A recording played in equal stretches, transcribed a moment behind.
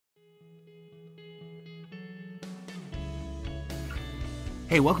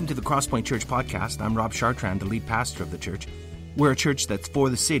Hey, welcome to the Crosspoint Church podcast. I'm Rob Chartrand, the lead pastor of the church. We're a church that's for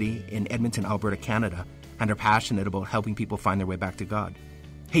the city in Edmonton, Alberta, Canada, and are passionate about helping people find their way back to God.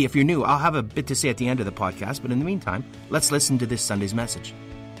 Hey, if you're new, I'll have a bit to say at the end of the podcast, but in the meantime, let's listen to this Sunday's message.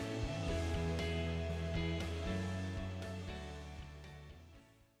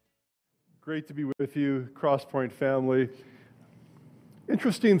 Great to be with you, Crosspoint family.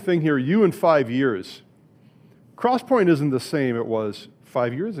 Interesting thing here, you in 5 years. Crosspoint isn't the same it was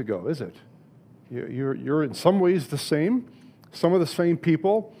 5 years ago, is it? You're in some ways the same, some of the same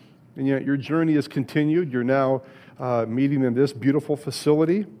people, and yet your journey has continued. You're now meeting in this beautiful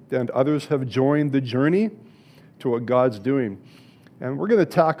facility, and others have joined the journey to what God's doing. And we're going to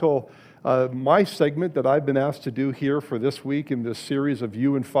tackle my segment that I've been asked to do here for this week in this series of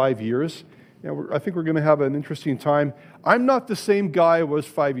You in 5 years. I think we're going to have an interesting time. I'm not the same guy I was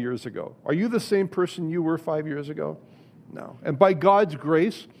 5 years ago. Are you the same person you were 5 years ago? No. And by God's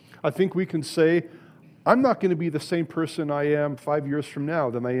grace, I think we can say, I'm not going to be the same person I am 5 years from now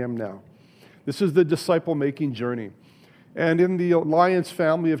than I am now. This is the disciple-making journey. And in the Alliance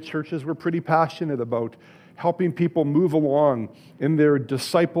family of churches, we're pretty passionate about helping people move along in their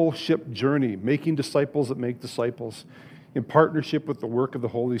discipleship journey, making disciples that make disciples, in partnership with the work of the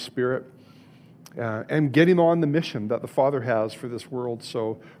Holy Spirit, and getting on the mission that the Father has for this world.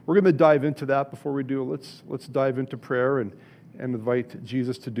 So we're going to dive into that. Before we do, let's dive into prayer and invite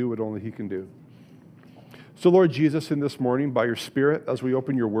Jesus to do what only He can do. So Lord Jesus, in this morning, by your Spirit, as we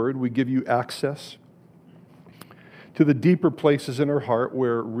open your word, we give you access to the deeper places in our heart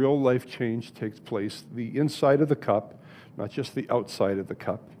where real life change takes place, the inside of the cup, not just the outside of the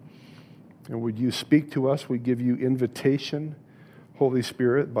cup. And would you speak to us? We give you invitation, Holy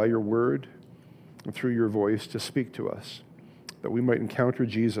Spirit, by your word and through your voice to speak to us, that we might encounter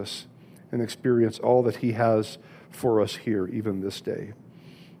Jesus and experience all that he has for us here, even this day.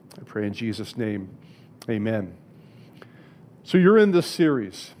 I pray in Jesus' name, amen. So you're in this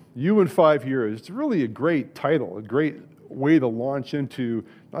series, You in 5 years. It's really a great title, a great way to launch into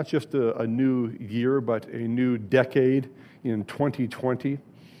not just a new year, but a new decade in 2020.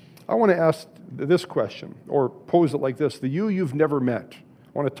 I want to ask this question, or pose it like this: the you you've never met.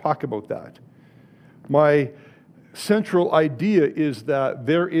 I want to talk about that. My central idea is that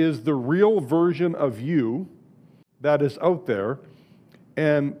there is the real version of you that is out there,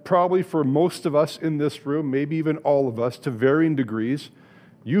 and probably for most of us in this room, maybe even all of us to varying degrees,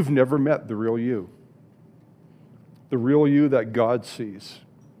 you've never met the real you that God sees.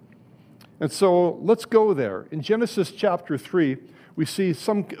 And so let's go there. In Genesis chapter 3, we see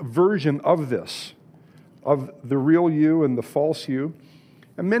some version of this, of the real you and the false you.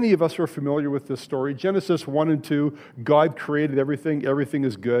 And many of us are familiar with this story. Genesis 1 and 2, God created everything, everything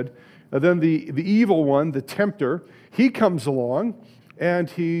is good. And then the evil one, the tempter, he comes along and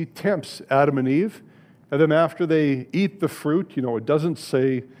he tempts Adam and Eve. And then after they eat the fruit, it doesn't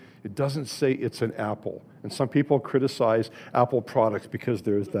say it's an apple. And some people criticize Apple products because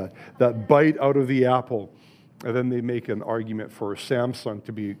there's that bite out of the apple. And then they make an argument for Samsung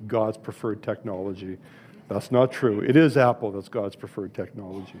to be God's preferred technology. That's not true. It is Apple that's God's preferred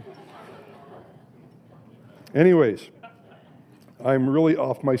technology. Anyways, I'm really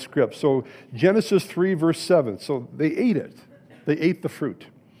off my script. So Genesis 3, verse 7. So they ate it. They ate the fruit.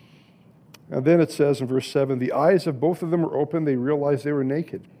 And then it says in verse 7, the eyes of both of them were open. They realized they were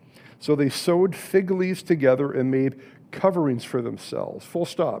naked. So they sewed fig leaves together and made coverings for themselves. Full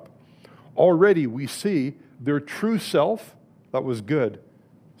stop. Already we see their true self, that was good,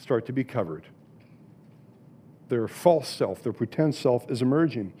 start to be covered. Their false self, their pretend self is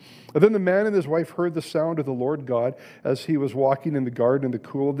emerging. And then the man and his wife heard the sound of the Lord God as he was walking in the garden in the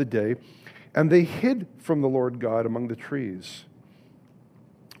cool of the day, and they hid from the Lord God among the trees.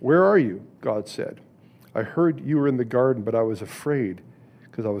 Where are you? God said. I heard you were in the garden, but I was afraid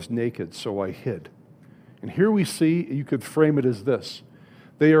because I was naked, so I hid. And here we see, you could frame it as this.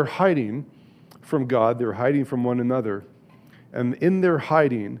 They are hiding from God, they're hiding from one another, and in their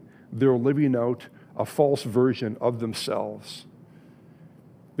hiding, they're living out a false version of themselves.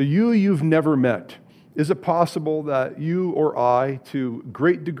 The you you've never met. Is it possible that you or I, to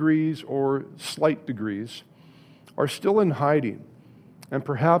great degrees or slight degrees, are still in hiding, and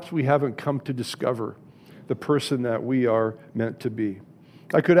perhaps we haven't come to discover the person that we are meant to be?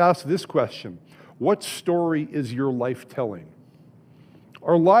 I could ask this question: what story is your life telling?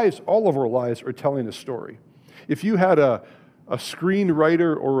 Our lives, all of our lives, are telling a story. If you had a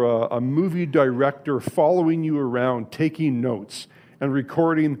screenwriter or a movie director following you around taking notes and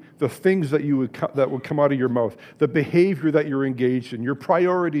recording the things that that would come out of your mouth, the behavior that you're engaged in, your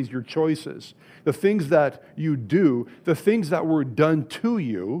priorities, your choices, the things that you do, the things that were done to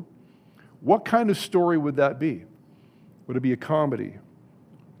you, what kind of story would that be? Would it be a comedy,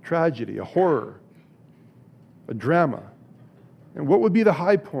 tragedy, a horror, a drama? And what would be the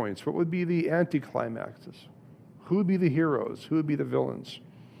high points? What would be the anticlimaxes? Who would be the heroes? Who would be the villains?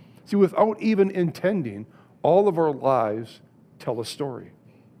 See, without even intending, all of our lives tell a story.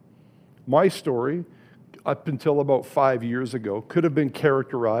 My story, up until about 5 years ago, could have been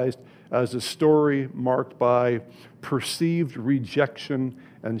characterized as a story marked by perceived rejection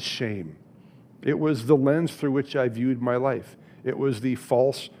and shame. It was the lens through which I viewed my life. It was the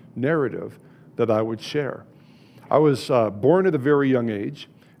false narrative that I would share. I was born at a very young age,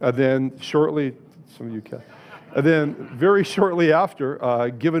 and then shortly, some of you can, and then very shortly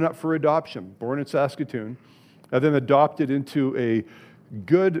after, given up for adoption, born in Saskatoon, and then adopted into a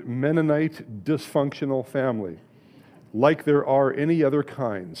good Mennonite dysfunctional family, like there are any other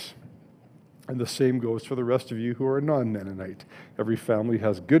kinds. And the same goes for the rest of you who are non-Mennonite. Every family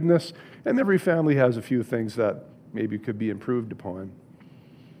has goodness, and every family has a few things that maybe could be improved upon.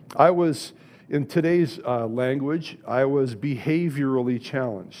 I was, in today's language, I was behaviorally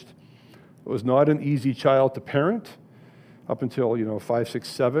challenged. I was not an easy child to parent up until, 5, 6,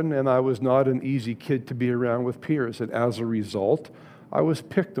 7, and I was not an easy kid to be around with peers. And as a result, I was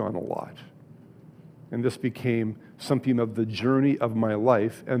picked on a lot. And this became something of the journey of my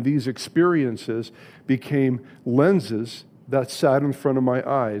life. And these experiences became lenses that sat in front of my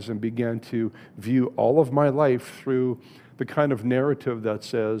eyes and began to view all of my life through the kind of narrative that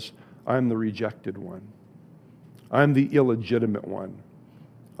says, I'm the rejected one. I'm the illegitimate one.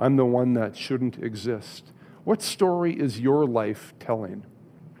 I'm the one that shouldn't exist. What story is your life telling?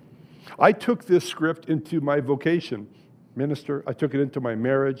 I took this script into my vocation, minister. I took it into my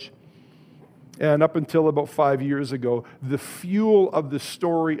marriage. And up until about 5 years ago, the fuel of the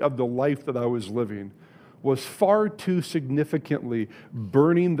story of the life that I was living was far too significantly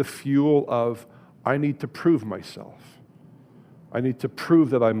burning the fuel of, I need to prove myself. I need to prove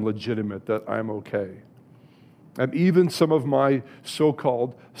that I'm legitimate, that I'm okay. And even some of my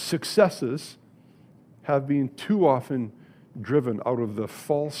so-called successes have been too often driven out of the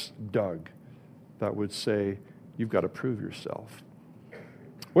false Doug that would say, you've got to prove yourself.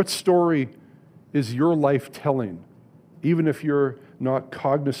 What story is your life telling, even if you're not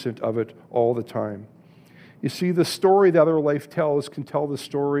cognizant of it all the time? You see, the story that our life tells can tell the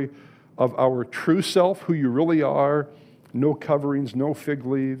story of our true self, who you really are, no coverings, no fig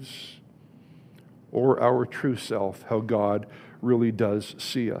leaves, or our true self, how God really does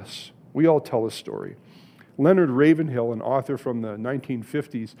see us. We all tell a story. Leonard Ravenhill, an author from the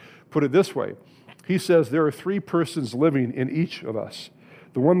 1950s, put it this way. He says, there are 3 persons living in each of us.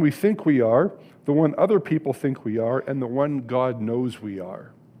 The one we think we are, the one other people think we are, and the one God knows we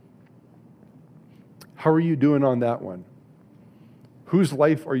are. How are you doing on that one? Whose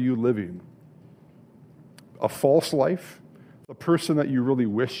life are you living? A false life? The person that you really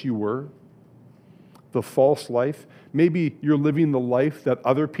wish you were? The false life? Maybe you're living the life that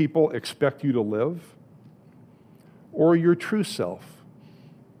other people expect you to live? Or your true self,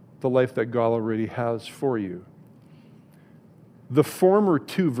 the life that God already has for you? The former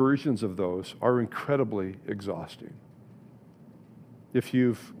 2 versions of those are incredibly exhausting. If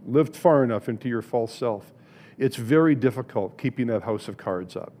you've lived far enough into your false self, it's very difficult keeping that house of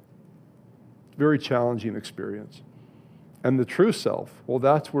cards up. Very challenging experience. And the true self, well,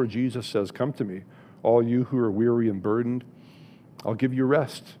 that's where Jesus says, come to me, all you who are weary and burdened. I'll give you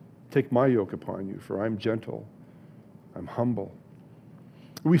rest. Take my yoke upon you, for I'm gentle. I'm humble.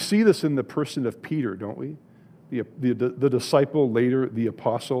 We see this in the person of Peter, don't we? The disciple, later the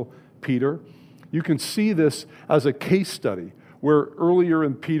apostle Peter. You can see this as a case study where earlier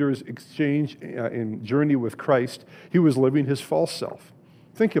in Peter's exchange and journey with Christ, he was living his false self.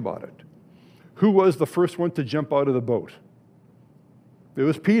 Think about it. Who was the first one to jump out of the boat? It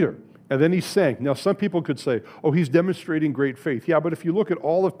was Peter. And then he sank. Now, some people could say, oh, he's demonstrating great faith. Yeah, but if you look at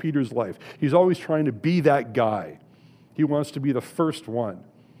all of Peter's life, he's always trying to be that guy. He wants to be the first one.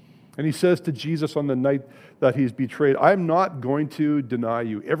 And he says to Jesus on the night that he's betrayed, I'm not going to deny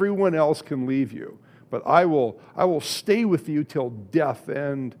you. Everyone else can leave you, but I will stay with you till death.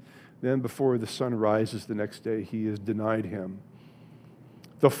 And then before the sun rises the next day, he has denied him.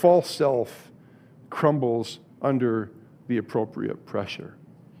 The false self crumbles under the appropriate pressure,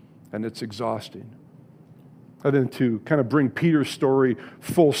 and it's exhausting. And then to kind of bring Peter's story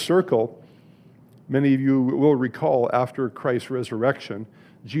full circle, many of you will recall after Christ's resurrection,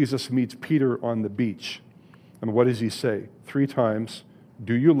 Jesus meets Peter on the beach. And what does he say? 3 times,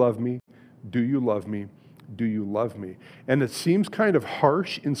 do you love me? Do you love me? Do you love me? And it seems kind of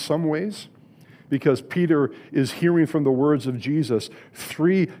harsh in some ways because Peter is hearing from the words of Jesus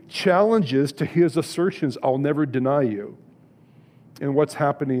 3 challenges to his assertions, I'll never deny you. And what's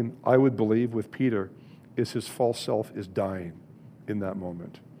happening, I would believe, with Peter is his false self is dying in that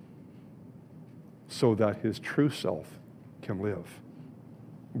moment so that his true self can live.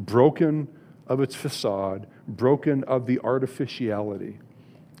 Broken of its facade, broken of the artificiality,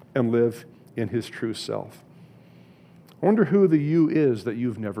 and live in his true self. I wonder who the you is that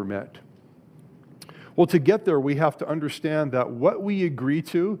you've never met. Well, to get there, we have to understand that what we agree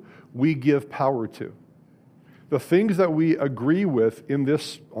to, we give power to. The things that we agree with on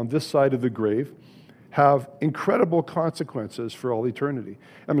this side of the grave have incredible consequences for all eternity.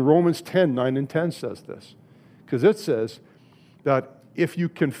 And Romans 10, 9 and 10 says this. Because it says that if you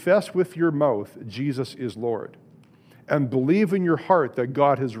confess with your mouth Jesus is Lord and believe in your heart that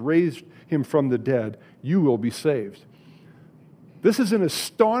God has raised him from the dead, you will be saved. This is an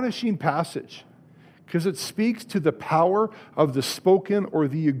astonishing passage because it speaks to the power of the spoken or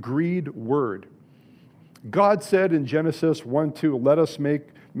the agreed word. God said in Genesis 1:2, let us make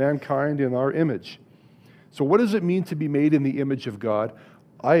mankind in our image. So what does it mean to be made in the image of God?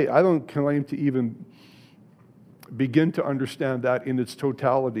 I don't claim to even begin to understand that in its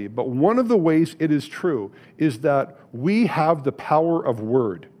totality. But one of the ways it is true is that we have the power of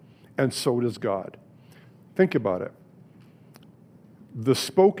word, and so does God. Think about it. The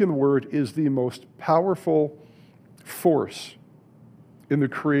spoken word is the most powerful force in the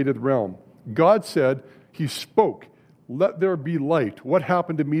created realm. God said, he spoke, let there be light. What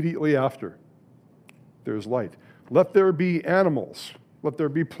happened immediately after? There's light. Let there be animals. Let there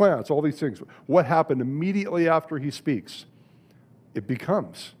be plants, all these things. What happened immediately after he speaks? It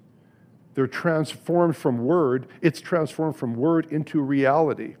becomes. They're transformed from word. It's transformed from word into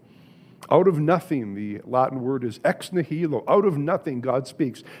reality. Out of nothing, the Latin word is ex nihilo. Out of nothing, God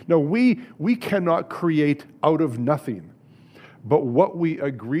speaks. Now, we cannot create out of nothing, but what we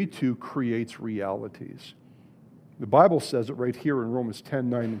agree to creates realities. The Bible says it right here in Romans 10,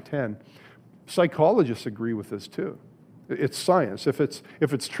 9, and 10. Psychologists agree with this too. It's science. If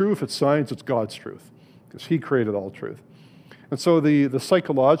it's true, if it's science, it's God's truth, because he created all truth. And so the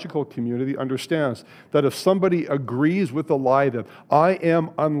psychological community understands that if somebody agrees with the lie that I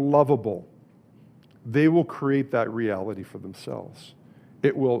am unlovable, they will create that reality for themselves.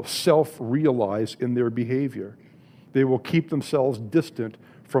 It will self-realize in their behavior. They will keep themselves distant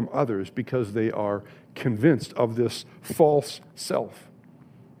from others because they are convinced of this false self.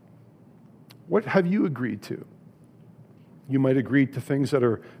 What have you agreed to? You might agree to things that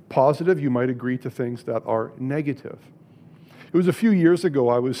are positive. You might agree to things that are negative. It was a few years ago,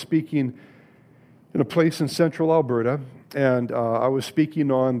 I was speaking in a place in central Alberta, and I was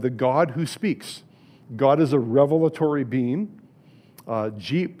speaking on the God who speaks. God is a revelatory being.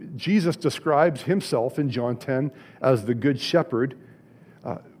 Jesus describes himself in John 10 as the good shepherd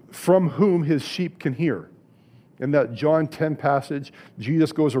from whom his sheep can hear. In that John 10 passage,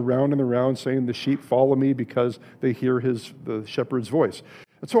 Jesus goes around and around saying, the sheep follow me because they hear the shepherd's voice.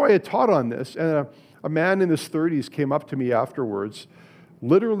 And so I had taught on this, and a man in his 30s came up to me afterwards,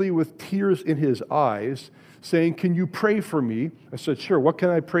 literally with tears in his eyes, saying, can you pray for me? I said, sure, what can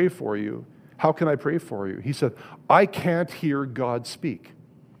I pray for you? How can I pray for you? He said, I can't hear God speak.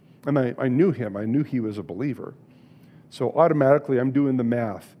 And I knew him. I knew he was a believer. So automatically I'm doing the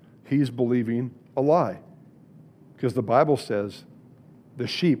math. He's believing a lie. Because the Bible says the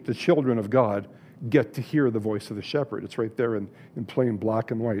sheep, the children of God, get to hear the voice of the shepherd. It's right there in plain black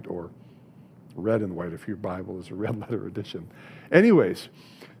and white, or red and white if your Bible is a red letter edition. Anyways,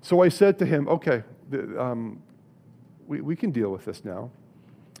 so I said to him, okay, we can deal with this now.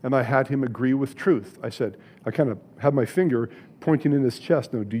 And I had him agree with truth. I said, I kind of had my finger pointing in his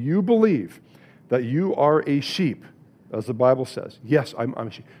chest. Now, do you believe that you are a sheep, as the Bible says? Yes, I'm a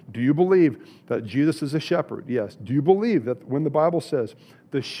sheep. Do you believe that Jesus is a shepherd? Yes. Do you believe that when the Bible says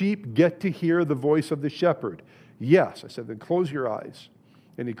the sheep get to hear the voice of the shepherd? Yes. I said, then close your eyes.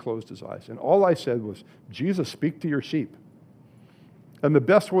 And he closed his eyes. And all I said was, Jesus, speak to your sheep. And the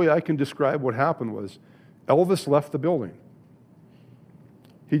best way I can describe what happened was Elvis left the building.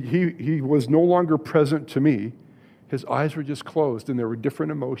 He was no longer present to me. His eyes were just closed, and there were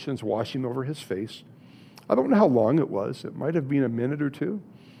different emotions washing over his face. I don't know how long it was. It might have been a minute or two.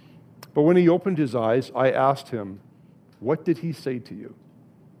 But when he opened his eyes, I asked him, what did he say to you?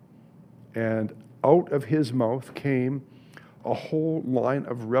 And out of his mouth came a whole line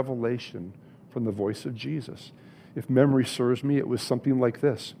of revelation from the voice of Jesus. If memory serves me, it was something like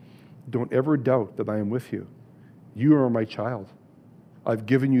this. Don't ever doubt that I am with you. You are my child. I've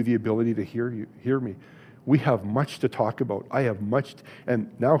given you the ability to hear me. We have much to talk about. I have much,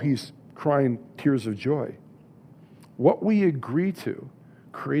 and now he's crying tears of joy. What we agree to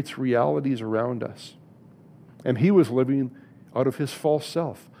creates realities around us. And he was living out of his false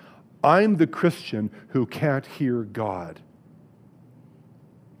self. I'm the Christian who can't hear God.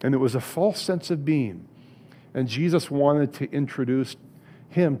 And it was a false sense of being. And Jesus wanted to introduce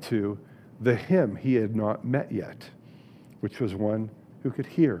him to the him he had not met yet, which was one who could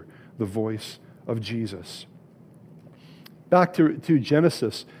hear the voice of Jesus. Back to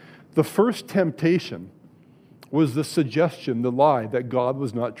Genesis, the first temptation was the suggestion, the lie, that God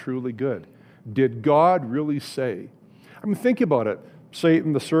was not truly good. Did God really say? I mean, think about it.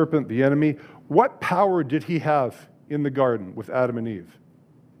 Satan, the serpent, the enemy, what power did he have in the garden with Adam and Eve?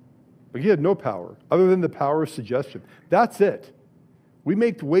 Like, he had no power other than the power of suggestion. That's it. We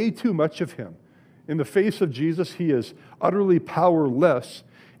make way too much of him. In the face of Jesus, he is utterly powerless,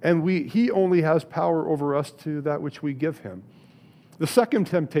 and he only has power over us to that which we give him. The second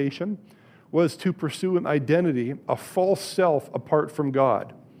temptation was to pursue an identity, a false self apart from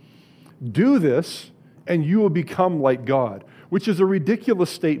God. Do this, and you will become like God, which is a ridiculous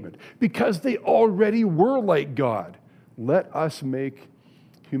statement because they already were like God. Let us make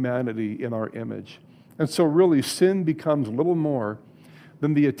humanity in our image. And so really, sin becomes little more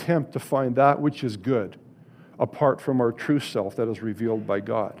than the attempt to find that which is good apart from our true self that is revealed by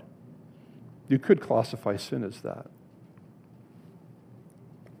God. You could classify sin as that.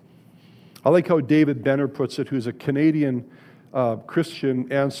 I like how David Benner puts it, who's a Canadian Christian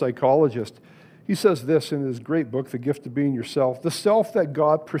and psychologist. He says this in his great book, The Gift of Being Yourself: the self that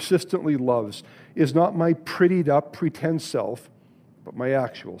God persistently loves is not my prettied up pretend self, but my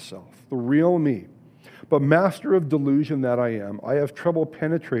actual self, the real me. But master of delusion that I am, I have trouble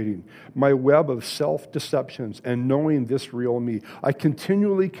penetrating my web of self-deceptions and knowing this real me. I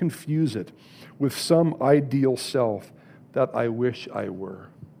continually confuse it with some ideal self that I wish I were.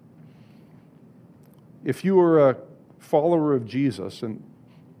 If you are a follower of Jesus, and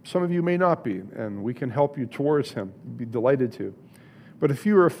some of you may not be, and we can help you towards him, we'd be delighted to. But if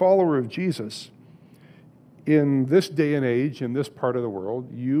you are a follower of Jesus, in this day and age, in this part of the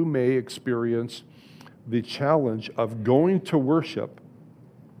world, you may experience the challenge of going to worship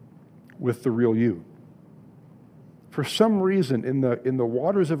with the real you. For some reason, in the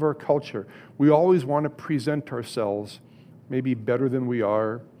waters of our culture, we always want to present ourselves maybe better than we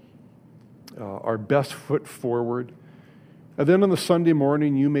are, our best foot forward. And then on the Sunday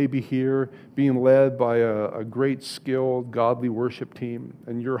morning, you may be here being led by a great, skilled, godly worship team,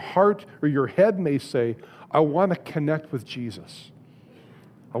 and your heart or your head may say, I want to connect with Jesus.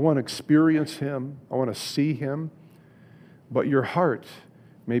 I want to experience him. I want to see him. But your heart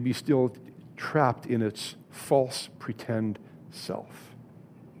may be still trapped in its false pretend self.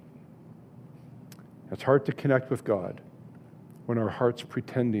 It's hard to connect with God when our heart's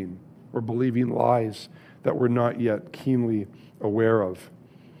pretending or believing lies that we're not yet keenly aware of.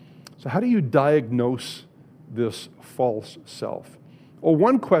 So how do you diagnose this false self? Well,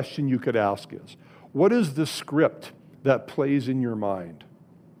 one question you could ask is, what is the script that plays in your mind?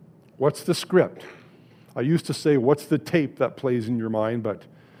 What's the script? I used to say, what's the tape that plays in your mind? But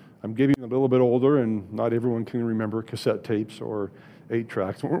I'm getting a little bit older, and not everyone can remember cassette tapes or 8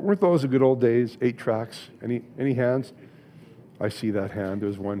 tracks. Weren't those the good old days, 8 tracks? Any hands? I see that hand.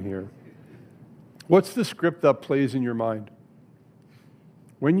 There's one here. What's the script that plays in your mind?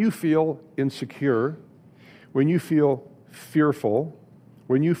 When you feel insecure, when you feel fearful,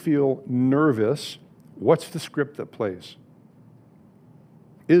 when you feel nervous, what's the script that plays?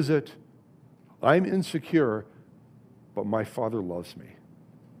 Is it, I'm insecure, but my Father loves me,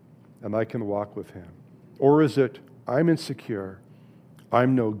 and I can walk with him? Or is it, I'm insecure,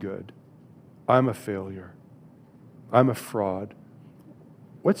 I'm no good, I'm a failure, I'm a fraud?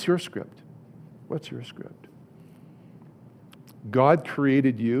 What's your script? What's your script? God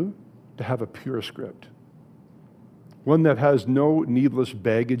created you to have a pure script, one that has no needless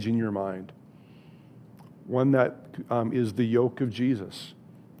baggage in your mind, one that is the yoke of Jesus.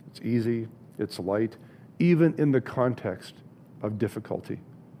 It's easy, it's light, even in the context of difficulty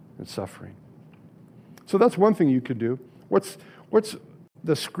and suffering. So that's one thing you could do. What's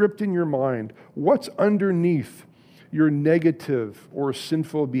the script in your mind? What's underneath your negative or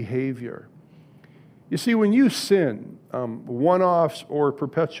sinful behavior? You see, when you sin, one-offs or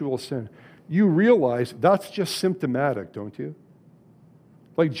perpetual sin, you realize that's just symptomatic, don't you?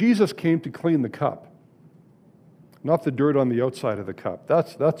 Like Jesus came to clean the cup, not the dirt on the outside of the cup.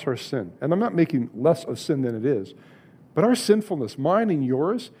 That's our sin. And I'm not making less of sin than it is, But our sinfulness, mine and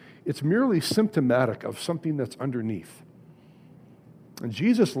yours, it's merely symptomatic of something that's underneath. And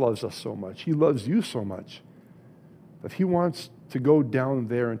Jesus loves us so much. He loves you so much that he wants to go down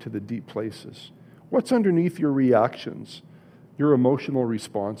there into the deep places. What's underneath your reactions, your emotional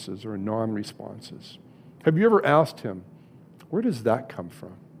responses or non-responses? Have you ever asked him, where does that come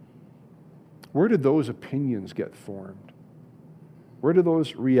from? Where did those opinions get formed? Where do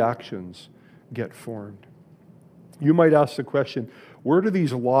those reactions get formed? You might ask the question, where do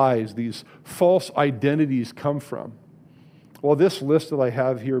these lies, these false identities come from? Well, this list that I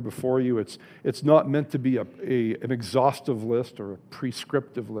have here before you, it's not meant to be an exhaustive list or a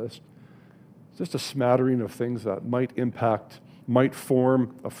prescriptive list. It's just a smattering of things that might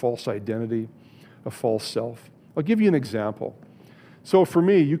form a false identity, a false self. I'll give you an example. So for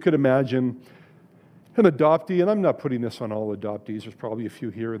me, you could imagine an adoptee, and I'm not putting this on all adoptees. There's probably a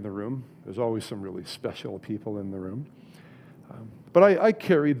few here in the room. There's always some really special people in the room. But I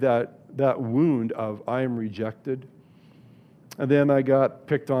carried that wound of I am rejected. And then I got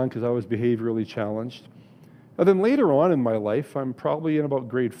picked on because I was behaviorally challenged. And then later on in my life, I'm probably in about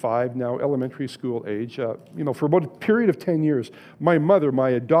grade 5 now, elementary school age. For about a period of 10 years, my mother,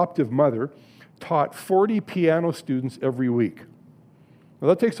 my adoptive mother, taught 40 piano students every week. Now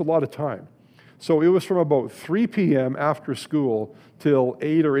that takes a lot of time. So it was from about 3 p.m. after school till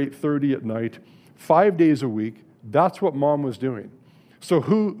 8 or 8:30 at night, 5 days a week. That's what Mom was doing. So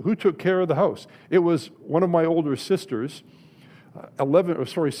who took care of the house? It was one of my older sisters,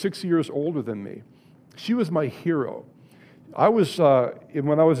 6 years older than me. She was my hero. When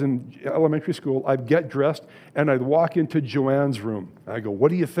I was in elementary school, I'd get dressed and I'd walk into Joanne's room. I go,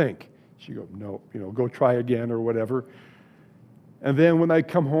 what do you think? She'd go, no, go try again or whatever. And then when I'd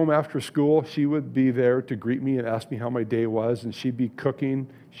come home after school, she would be there to greet me and ask me how my day was, and she'd be cooking.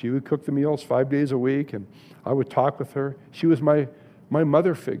 She would cook the meals 5 days a week, and I would talk with her. She was my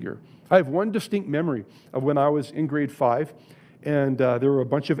mother figure. I have one distinct memory of when I was in grade 5, and there were a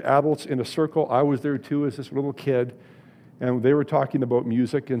bunch of adults in a circle. I was there too as this little kid, and they were talking about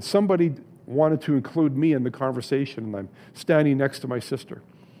music, and somebody wanted to include me in the conversation, and I'm standing next to my sister,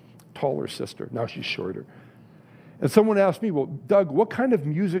 taller sister. Now she's shorter. And someone asked me, well, Doug, what kind of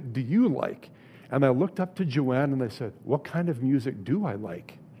music do you like? And I looked up to Joanne and I said, what kind of music do I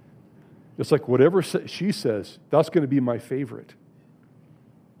like? It's like whatever she says, that's going to be my favorite.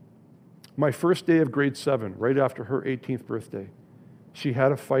 My first day of grade 7, right after her 18th birthday, she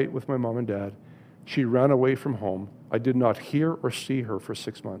had a fight with my mom and dad. She ran away from home. I did not hear or see her for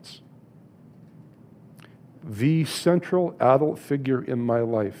 6 months. The central adult figure in my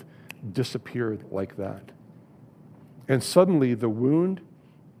life disappeared like that. And suddenly the wound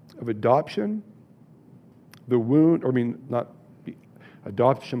of adoption,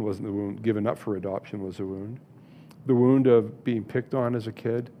 adoption wasn't the wound, giving up for adoption was a wound. The wound of being picked on as a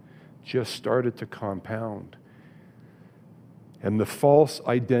kid just started to compound. And the false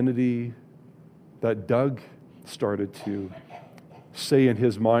identity that Doug started to say in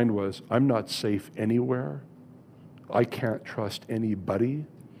his mind was, I'm not safe anywhere. I can't trust anybody.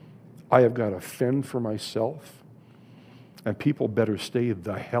 I have got to fend for myself. And people better stay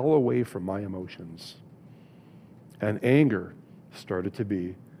the hell away from my emotions. And anger started to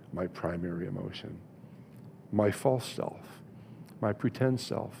be my primary emotion. My false self, my pretend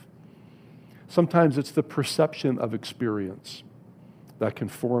self. Sometimes it's the perception of experience that can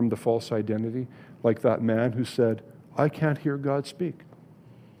form the false identity, like that man who said, I can't hear God speak.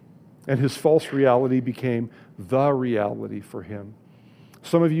 And his false reality became the reality for him.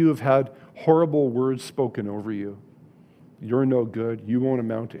 Some of you have had horrible words spoken over you. You're no good. You won't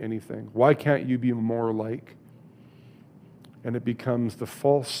amount to anything. Why can't you be more like? And it becomes the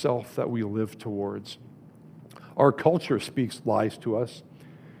false self that we live towards. Our culture speaks lies to us.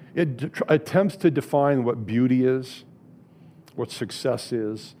 It attempts to define what beauty is, what success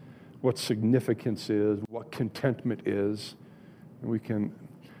is, what significance is, what contentment is. And we can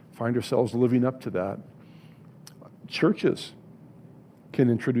find ourselves living up to that. Churches can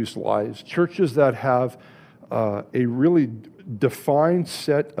introduce lies. Churches that have a really defined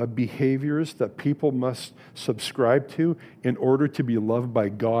set of behaviors that people must subscribe to in order to be loved by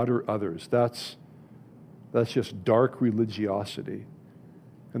God or others. That's just dark religiosity.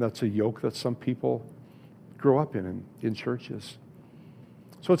 And that's a yoke that some people grow up in churches.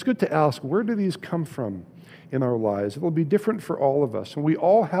 So it's good to ask, where do these come from in our lives? It will be different for all of us. And we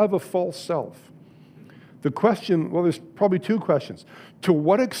all have a false self. The question, well, there's probably two questions. To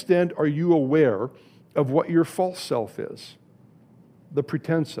what extent are you aware of what your false self is, the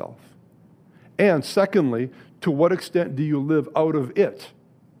pretend self? And secondly, to what extent do you live out of it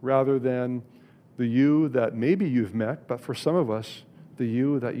rather than the you that maybe you've met, but for some of us, the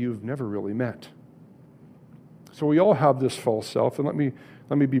you that you've never really met. So we all have this false self, and let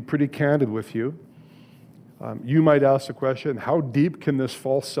me be pretty candid with you. You might ask the question, how deep can this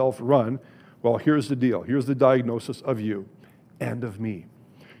false self run? Well, here's the deal. Here's the diagnosis of you and of me.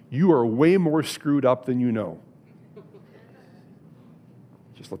 You are way more screwed up than you know.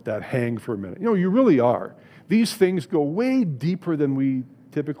 Just let that hang for a minute. You really are. These things go way deeper than we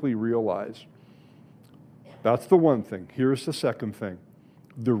typically realize. That's the one thing. Here's the second thing.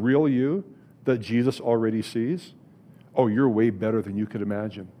 The real you that Jesus already sees, you're way better than you could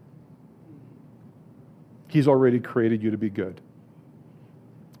imagine. He's already created you to be good.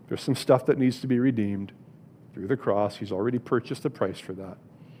 There's some stuff that needs to be redeemed through the cross. He's already purchased the price for that.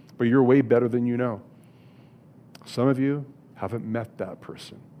 But you're way better than you know. Some of you haven't met that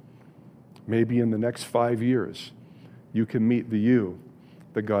person. Maybe in the next 5 years, you can meet the you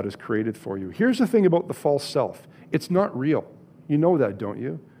that God has created for you. Here's the thing about the false self. It's not real. You know that, don't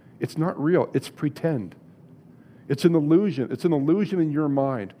you? It's not real. It's pretend. It's an illusion. It's an illusion in your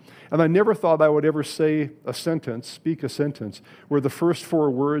mind. And I never thought I would ever speak a sentence, where the first 4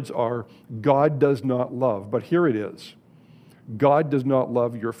 words are, God does not love. But here it is. God does not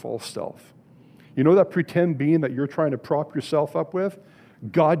love your false self. You know that pretend being that you're trying to prop yourself up with?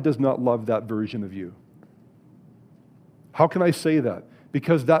 God does not love that version of you. How can I say that?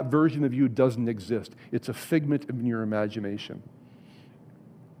 Because that version of you doesn't exist. It's a figment of your imagination.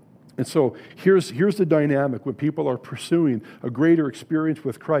 And so here's the dynamic when people are pursuing a greater experience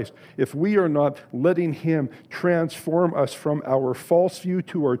with Christ. If we are not letting Him transform us from our false view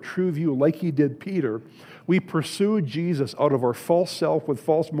to our true view like He did Peter, we pursue Jesus out of our false self with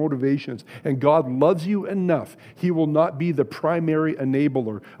false motivations. And God loves you enough. He will not be the primary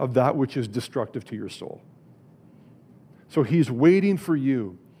enabler of that which is destructive to your soul. So He's waiting for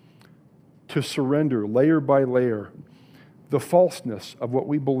you to surrender layer by layer the falseness of what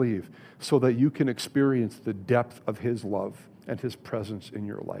we believe so that you can experience the depth of His love and His presence in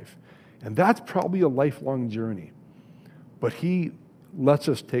your life. And that's probably a lifelong journey. But He lets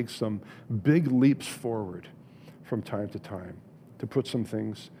us take some big leaps forward from time to time to put some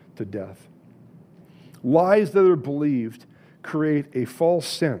things to death. Lies that are believed create a false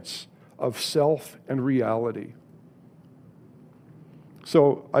sense of self and reality.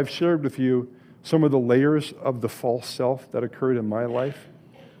 So I've shared with you some of the layers of the false self that occurred in my life.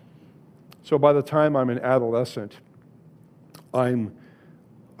 So by the time I'm an adolescent, I'm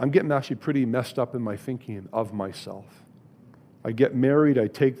getting actually pretty messed up in my thinking of myself. I get married, I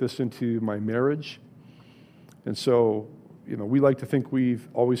take this into my marriage. And so, we like to think we've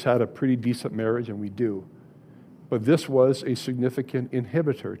always had a pretty decent marriage, and we do. But this was a significant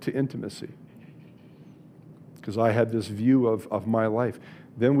inhibitor to intimacy because I had this view of my life.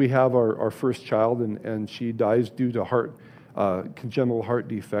 Then we have our first child, and she dies due to congenital heart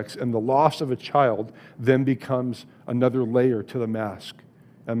defects. And the loss of a child then becomes another layer to the mask.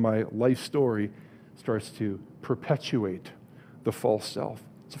 And my life story starts to perpetuate the false self.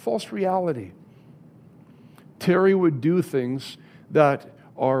 It's a false reality. Terry would do things that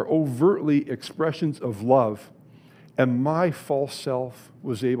are overtly expressions of love, and my false self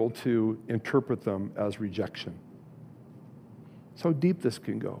was able to interpret them as rejection. That's how deep this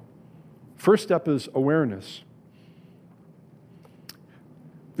can go. First step is awareness.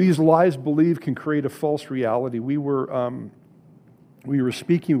 These lies believed can create a false reality. We were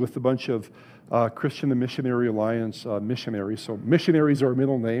speaking with a bunch of Christian and Missionary Alliance missionaries. So missionaries are our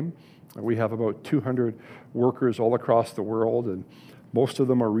middle name. We have about 200 workers all across the world, and most of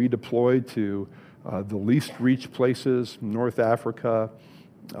them are redeployed to the least reached places, North Africa,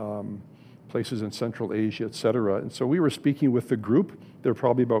 places in Central Asia, etc. And so we were speaking with the group. There were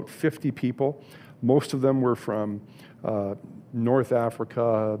probably about 50 people. Most of them were from North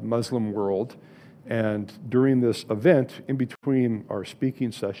Africa, Muslim world. And during this event, in between our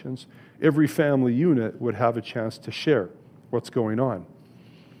speaking sessions, every family unit would have a chance to share what's going on.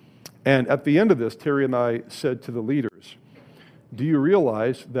 And at the end of this, Terry and I said to the leaders, do you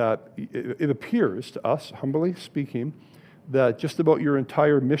realize that it appears to us, humbly speaking, that just about your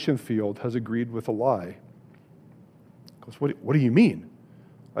entire mission field has agreed with a lie? He goes, what do you mean?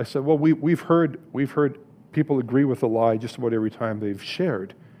 I said, well, we've heard people agree with a lie just about every time they've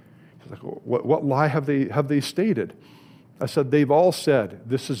shared. He's like, what lie have they stated? I said, they've all said,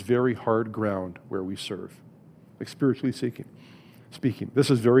 this is very hard ground where we serve, like spiritually speaking. This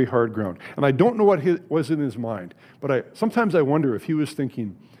is very hard ground. And I don't know what was in his mind, but sometimes I wonder if he was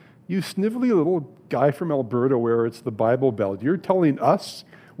thinking, you snivelly little guy from Alberta where it's the Bible Belt, you're telling us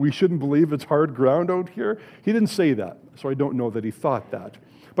we shouldn't believe it's hard ground out here? He didn't say that, so I don't know that he thought that.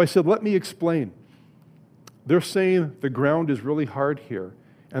 But I said, let me explain. They're saying the ground is really hard here,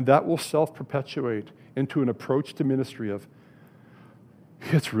 and that will self-perpetuate into an approach to ministry of,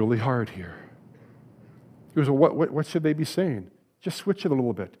 it's really hard here. He goes, well, what should they be saying? Just switch it a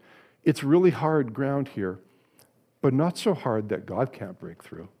little bit. It's really hard ground here, but not so hard that God can't break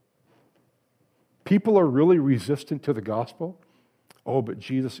through. People are really resistant to the gospel. Oh, but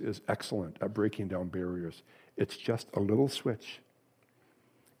Jesus is excellent at breaking down barriers. It's just a little switch.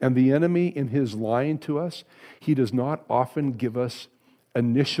 And the enemy, in his lying to us, he does not often give us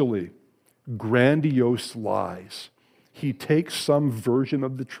initially grandiose lies. He takes some version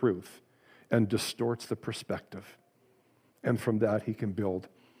of the truth and distorts the perspective. And from that, he can build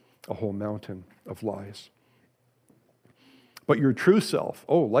a whole mountain of lies. But your true self,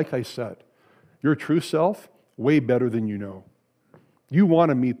 like I said, your true self, way better than you know. You want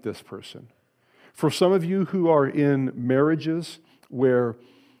to meet this person. For some of you who are in marriages where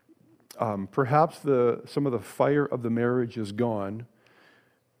perhaps some of the fire of the marriage is gone,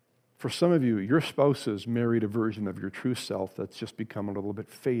 for some of you, your spouse has married a version of your true self that's just become a little bit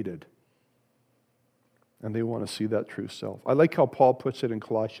faded. And they want to see that true self. I like how Paul puts it in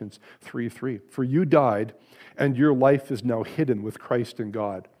Colossians 3:3. For you died, and your life is now hidden with Christ in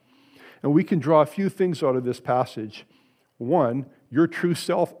God. And we can draw a few things out of this passage. One, your true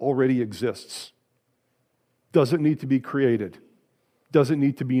self already exists. Doesn't need to be created. Doesn't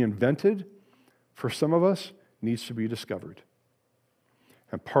need to be invented. For some of us, needs to be discovered.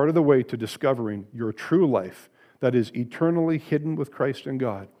 And part of the way to discovering your true life that is eternally hidden with Christ in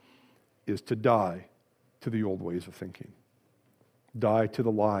God is to die to the old ways of thinking. Die to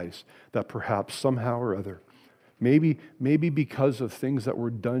the lies that perhaps somehow or other, maybe because of things that were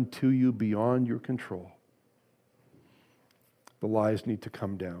done to you beyond your control, the lies need to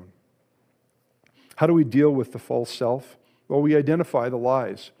come down. How do we deal with the false self? Well, we identify the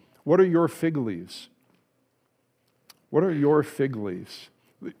lies. What are your fig leaves? What are your fig leaves?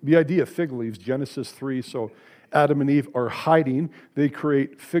 The idea of fig leaves, Genesis 3, so Adam and Eve are hiding. They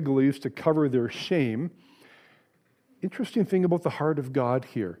create fig leaves to cover their shame. Interesting thing about the heart of God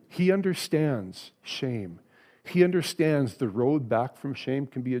here. He understands shame. He understands the road back from shame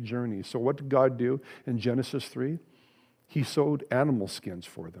can be a journey. So what did God do in Genesis 3? He sewed animal skins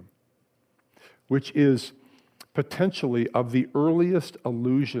for them, which is potentially of the earliest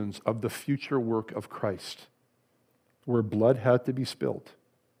allusions of the future work of Christ, where blood had to be spilled,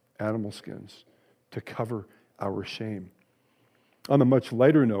 animal skins, to cover our shame. On a much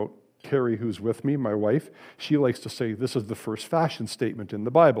lighter note, Carrie, who's with me, my wife, she likes to say this is the first fashion statement in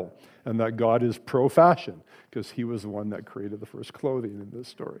the Bible, and that God is pro-fashion, because he was the one that created the first clothing in this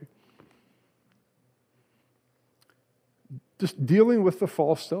story. Just dealing with the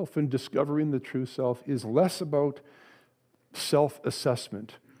false self and discovering the true self is less about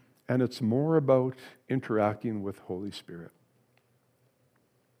self-assessment, and it's more about interacting with Holy Spirit.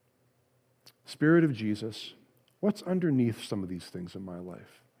 Spirit of Jesus, what's underneath some of these things in my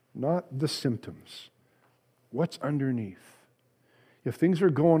life? Not the symptoms. What's underneath? If things are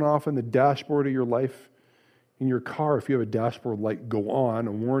going off in the dashboard of your life, in your car, if you have a dashboard light go on,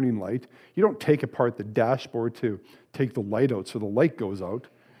 a warning light, you don't take apart the dashboard to take the light out so the light goes out.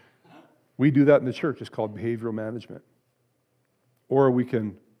 We do that in the church. It's called behavioral management. Or we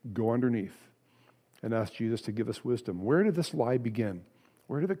can go underneath and ask Jesus to give us wisdom. Where did this lie begin?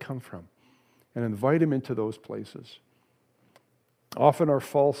 Where did it come from? And invite him into those places. Often our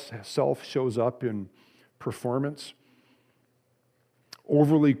false self shows up in performance,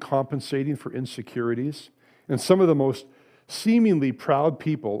 overly compensating for insecurities. And some of the most seemingly proud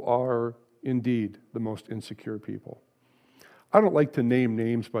people are indeed the most insecure people. I don't like to name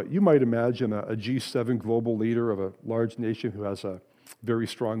names, but you might imagine a G7 global leader of a large nation who has a very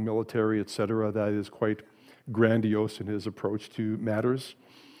strong military, etc., that is quite grandiose in his approach to matters.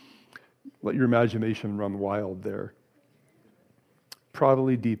 Let your imagination run wild there.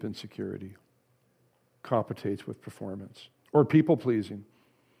 Probably deep insecurity compensates with performance. Or people-pleasing.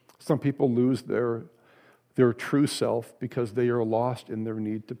 Some people lose their true self because they are lost in their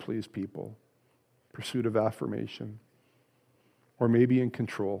need to please people. Pursuit of affirmation. Or maybe in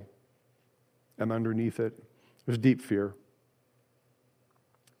control. And underneath it, there's deep fear.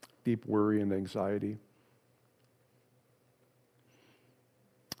 Deep worry and anxiety.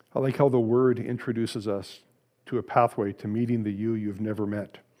 I like how the Word introduces us to a pathway to meeting the you've never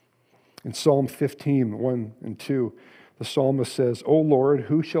met. In Psalm 15, 1 and 2, the psalmist says, O Lord,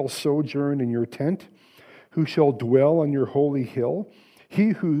 who shall sojourn in your tent? Who shall dwell on your holy hill? He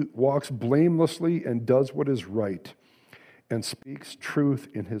who walks blamelessly and does what is right and speaks truth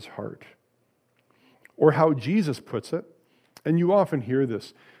in his heart. Or how Jesus puts it, and you often hear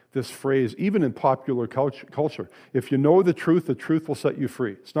this, this phrase, even in popular culture. If you know the truth will set you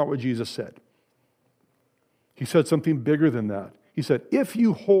free. It's not what Jesus said. He said something bigger than that. He said, if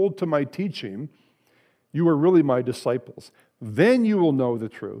you hold to my teaching, you are really my disciples. Then you will know the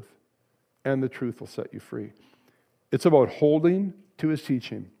truth, and the truth will set you free. It's about holding to his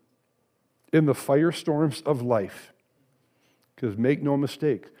teaching in the firestorms of life. Because make no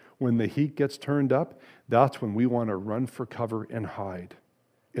mistake, when the heat gets turned up, that's when we want to run for cover and hide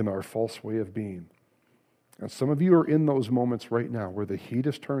in our false way of being. And some of you are in those moments right now where the heat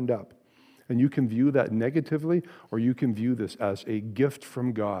is turned up, and you can view that negatively, or you can view this as a gift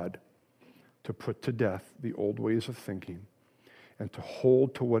from God to put to death the old ways of thinking and to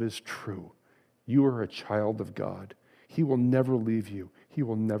hold to what is true. You are a child of God. He will never leave you. He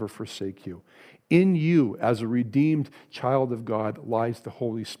will never forsake you. In you, as a redeemed child of God, lies the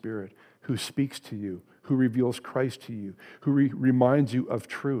Holy Spirit who speaks to you, who reveals Christ to you, who reminds you of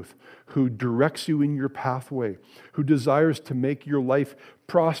truth, who directs you in your pathway, who desires to make your life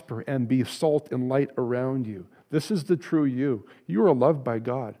prosper and be salt and light around you. This is the true you. You are loved by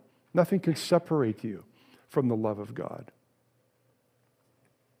God. Nothing can separate you from the love of God.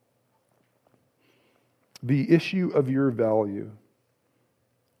 The issue of your value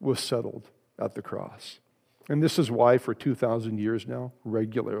was settled at the cross. And this is why for 2,000 years now,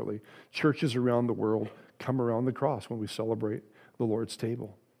 regularly, churches around the world come around the cross when we celebrate the Lord's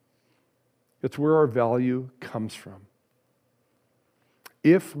table. It's where our value comes from.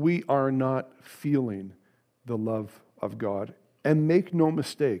 If we are not feeling the love of God, and make no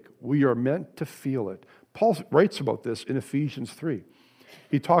mistake, we are meant to feel it. Paul writes about this in Ephesians 3.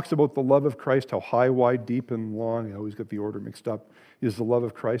 He talks about the love of Christ, how high, wide, deep, and long, I always get the order mixed up, is the love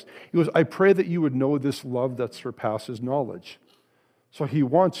of Christ. He goes, I pray that you would know this love that surpasses knowledge. So he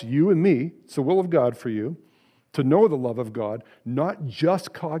wants you and me, it's the will of God for you, to know the love of God, not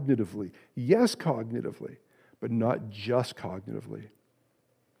just cognitively. Yes, cognitively, but not just cognitively.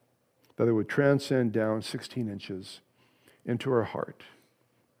 That it would transcend down 16 inches into our heart.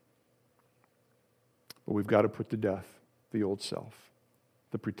 But we've got to put to death the old self,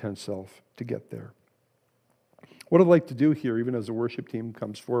 the pretend self, to get there. What I'd like to do here, even as the worship team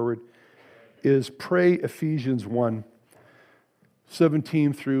comes forward, is pray Ephesians 1,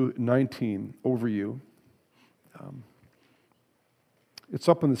 17 through 19 over you. It's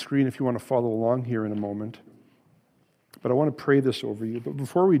up on the screen if you want to follow along here in a moment. But I want to pray this over you. But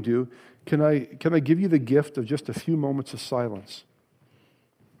before we do, can I give you the gift of just a few moments of silence?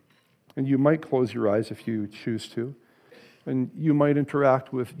 And you might close your eyes if you choose to. And you might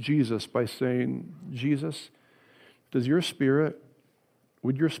interact with Jesus by saying, Jesus, would your Spirit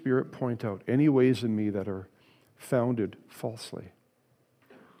point out any ways in me that are founded falsely?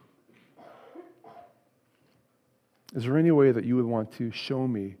 Is there any way that you would want to show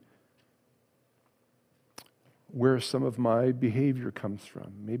me where some of my behavior comes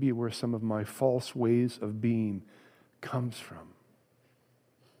from? Maybe where some of my false ways of being comes from?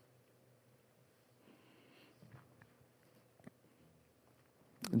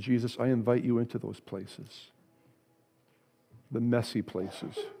 And Jesus, I invite you into those places. The messy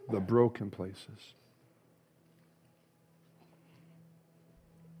places, the broken places.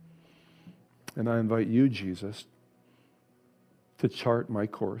 And I invite you, Jesus, to chart my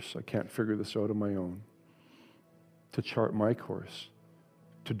course. I can't figure this out on my own. To chart my course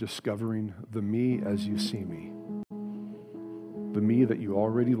to discovering the me as you see me. The me that you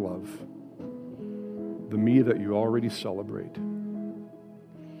already love. The me that you already celebrate.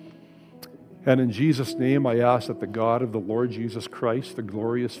 And in Jesus' name, I ask that the God of the Lord Jesus Christ, the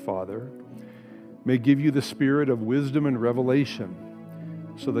glorious Father, may give you the spirit of wisdom and revelation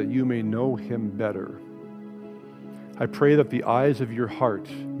so that you may know him better. I pray that the eyes of your heart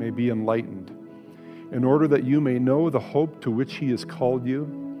may be enlightened in order that you may know the hope to which he has called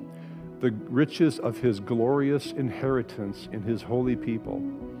you, the riches of his glorious inheritance in his holy people,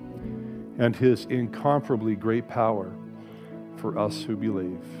 and his incomparably great power for us who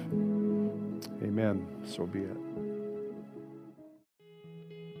believe. Amen. So be it.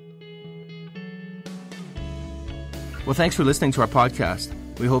 Well, thanks for listening to our podcast.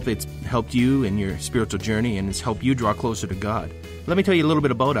 We hope it's helped you in your spiritual journey and it's helped you draw closer to God. Let me tell you a little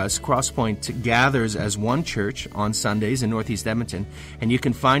bit about us. Crosspoint gathers as one church on Sundays in Northeast Edmonton, and you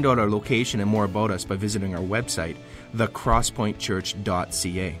can find out our location and more about us by visiting our website,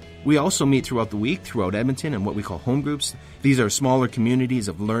 thecrosspointchurch.ca. We also meet throughout the week throughout Edmonton in what we call home groups. These are smaller communities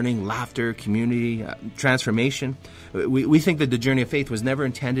of learning, laughter, community, transformation. We think that the journey of faith was never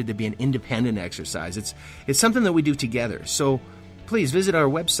intended to be an independent exercise. It's something that we do together. So please visit our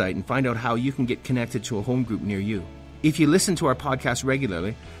website and find out how you can get connected to a home group near you. If you listen to our podcast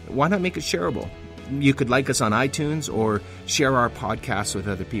regularly, why not make it shareable? You could like us on iTunes or share our podcasts with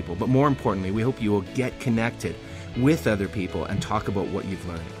other people. But more importantly, we hope you will get connected with other people and talk about what you've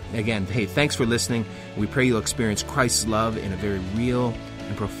learned. Again, hey, thanks for listening. We pray you'll experience Christ's love in a very real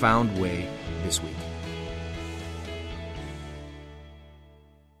and profound way this week.